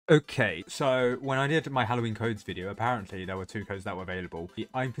Okay, so when I did my Halloween codes video, apparently there were 2 codes that were available. The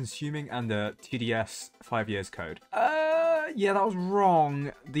I'm consuming and the TDS 5 years code. Yeah, that was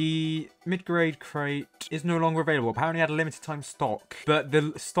wrong. The mid-grade crate is no longer available. Apparently it had a limited time stock, but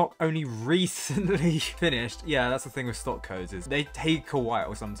the stock only recently finished. Yeah, that's the thing with stock codes, is they take a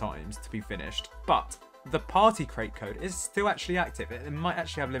while sometimes to be finished. But the party crate code is still actually active. It might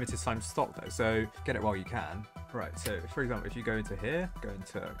actually have limited time stock though, so get it while you can. Right, so for example, if you go into here, go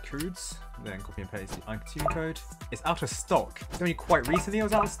into Crudes, then copy and paste the I'm consuming code, it's out of stock. It's only quite recently it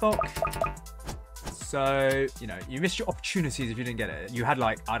was out of stock. So, you know, you missed your opportunities if you didn't get it. You had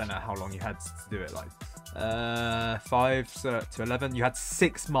like, I don't know how long you had to do it, like 5 to 11. You had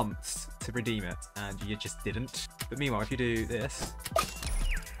 6 months to redeem it and you just didn't. But meanwhile, if you do this,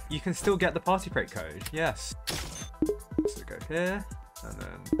 you can still get the party crate code, yes. So go here, and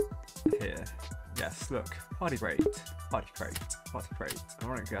then here. Yes, look, party crate, party crate, party crate.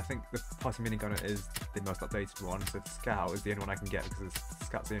 Ironically, I think the party minigunner is the most updated one, so Scout is the only one I can get because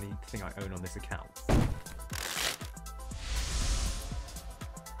Scout's the only thing I own on this account.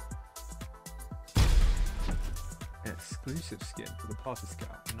 Exclusive skin for the Party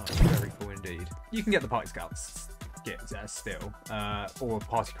Scout. Nice, very cool indeed. You can get the Party Scouts skins still, or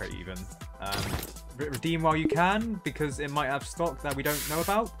Party Crate even. Redeem while you can, because it might have stock that we don't know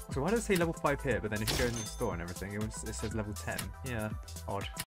about. So why does it say level 5 here, but then if you go in the store and everything, it says level 10? Yeah, odd.